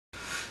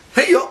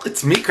Hey y'all,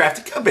 it's me,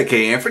 Crafty Cub,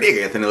 aka Anthony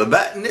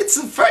Labat, and it's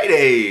a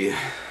Friday!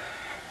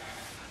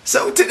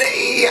 So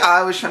today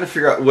I was trying to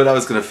figure out what I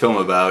was going to film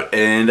about,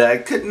 and I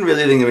couldn't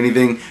really think of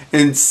anything,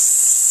 and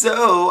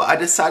so I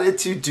decided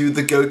to do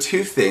the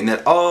go-to thing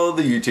that all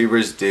the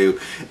YouTubers do,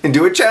 and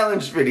do a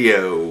challenge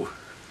video.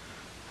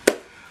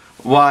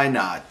 Why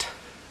not?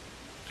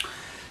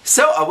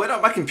 So I went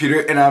on my computer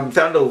and I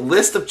found a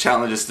list of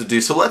challenges to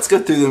do, so let's go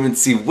through them and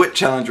see what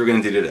challenge we're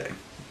going to do today.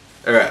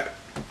 Alright.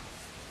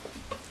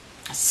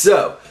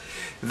 So,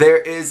 there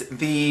is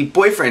the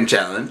boyfriend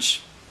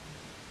challenge.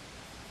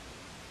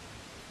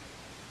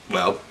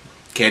 Well,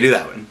 can't do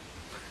that one.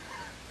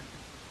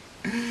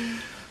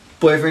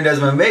 Boyfriend does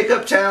my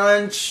makeup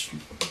challenge.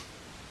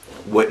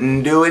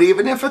 Wouldn't do it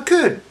even if I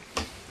could.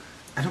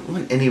 I don't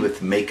want any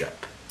with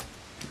makeup.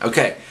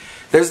 Okay,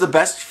 there's the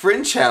best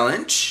friend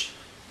challenge.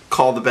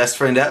 Call the best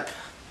friend up.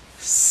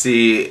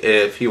 See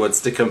if he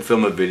wants to come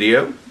film a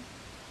video.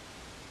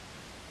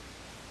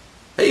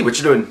 Hey, what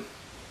you doing?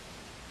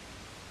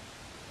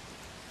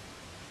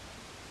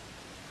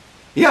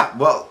 Yeah,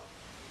 well,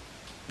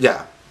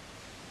 yeah.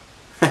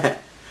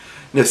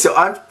 No, so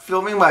I'm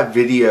filming my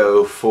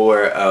video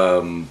for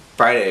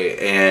Friday,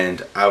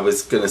 and I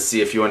was gonna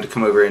see if you wanted to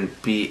come over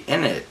and be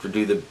in it or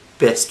do the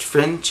best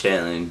friend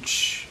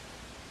challenge.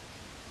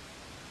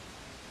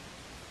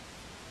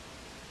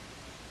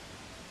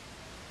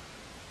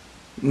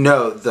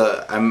 No,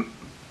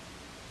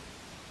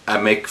 I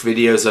make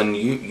videos on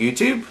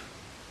YouTube.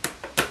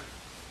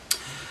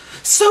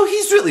 So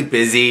he's really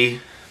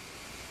busy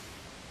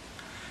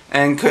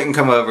and couldn't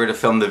come over to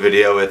film the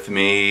video with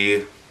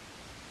me.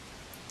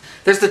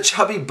 There's the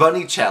Chubby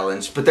Bunny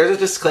Challenge, but there's a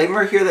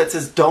disclaimer here that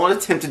says don't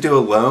attempt to do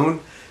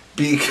alone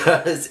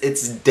because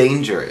it's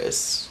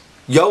dangerous.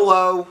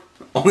 YOLO!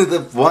 Only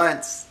live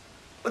once.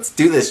 Let's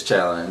do this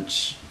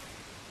challenge.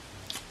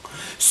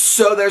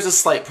 So there's a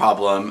slight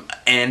problem,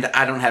 and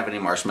I don't have any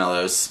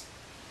marshmallows.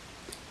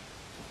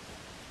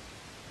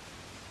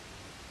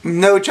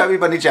 No Chubby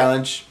Bunny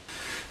Challenge.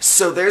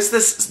 So there's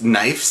this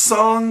knife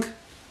song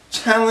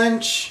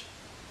challenge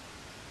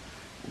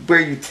where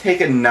you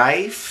take a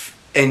knife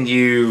and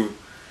you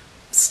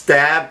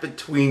stab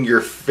between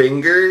your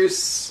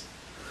fingers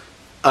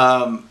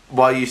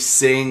while you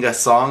sing a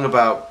song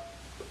about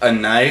a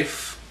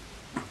knife.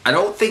 I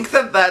don't think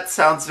that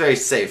sounds very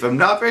safe. I'm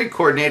not very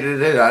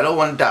coordinated in it. I don't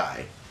want to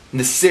die.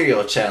 The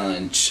cereal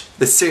challenge.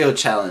 The cereal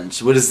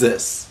challenge. What is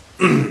this?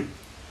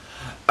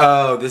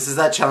 Oh, this is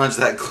that challenge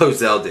that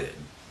Clozelle did,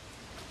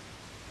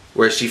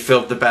 where she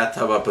filled the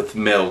bathtub up with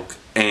milk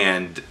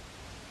and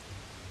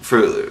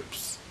Fruit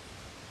Loops.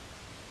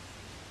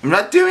 I'm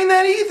not doing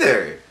that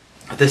either.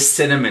 The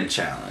cinnamon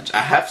challenge. I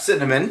have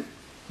cinnamon.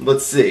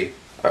 Let's see.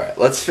 Alright,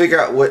 let's figure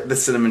out what the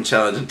cinnamon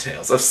challenge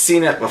entails. I've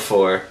seen it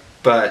before,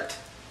 but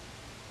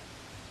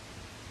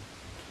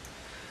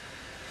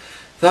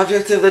the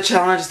objective of the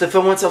challenge is to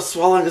film oneself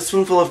swallowing a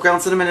spoonful of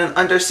ground cinnamon in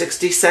under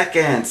 60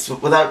 seconds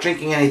without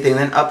drinking anything,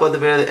 then upload the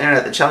video to the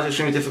internet. The challenge is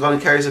extremely difficult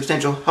and carries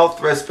substantial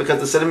health risks because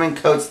the cinnamon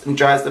coats and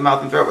dries the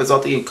mouth and throat,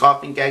 resulting in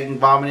coughing, gagging,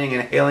 vomiting,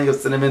 and inhaling of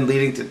cinnamon,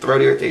 leading to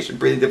throat irritation,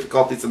 breathing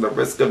difficulties, and the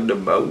risk of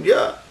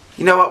pneumonia.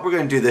 You know what? We're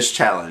going to do this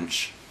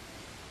challenge.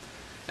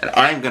 And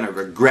I'm going to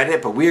regret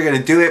it, but we're going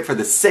to do it for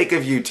the sake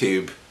of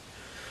YouTube.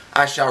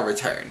 I shall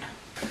return.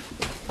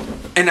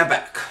 And I'm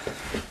back.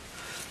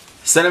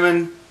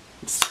 Cinnamon.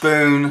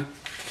 Spoon.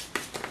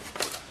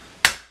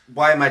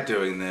 Why am I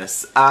doing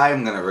this?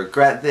 I'm gonna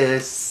regret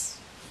this.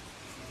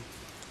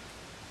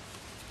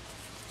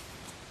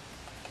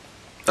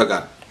 Oh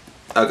god.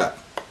 Oh god.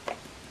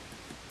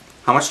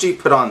 How much do you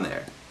put on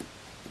there?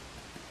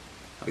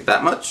 Like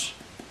that much?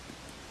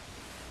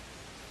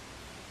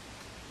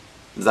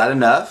 Is that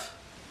enough?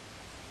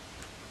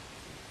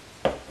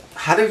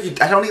 How do you...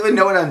 I don't even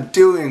know what I'm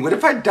doing. What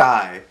if I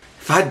die?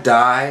 If I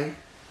die,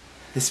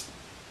 this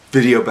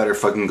video better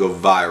fucking go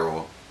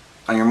viral.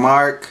 On your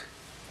mark.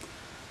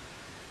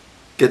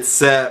 Get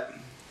set.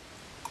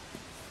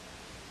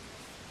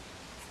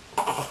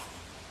 Oh,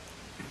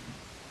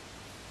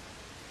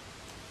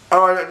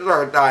 I just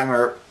started a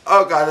timer.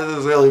 Oh god, this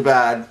is really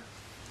bad.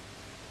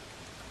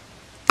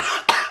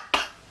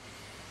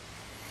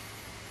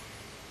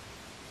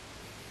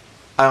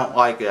 I don't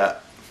like it.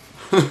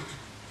 I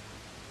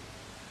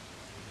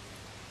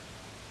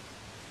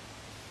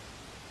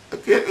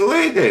can't do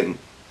anything.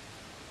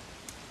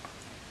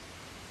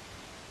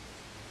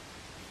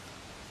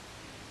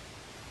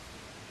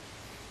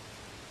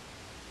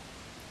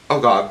 Oh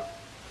god.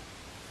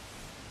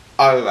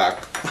 I'll be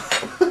back.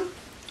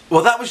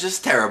 Well, that was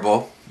just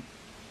terrible.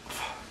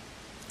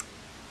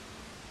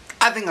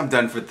 I think I'm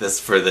done with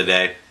this for the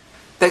day.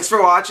 Thanks for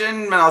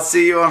watching, and I'll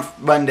see you on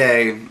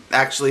Monday.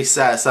 Actually,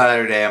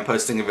 Saturday. I'm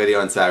posting a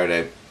video on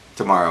Saturday.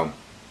 Tomorrow.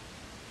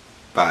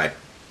 Bye.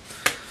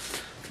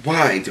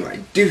 Why do I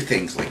do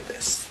things like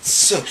this? It's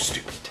so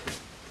stupid.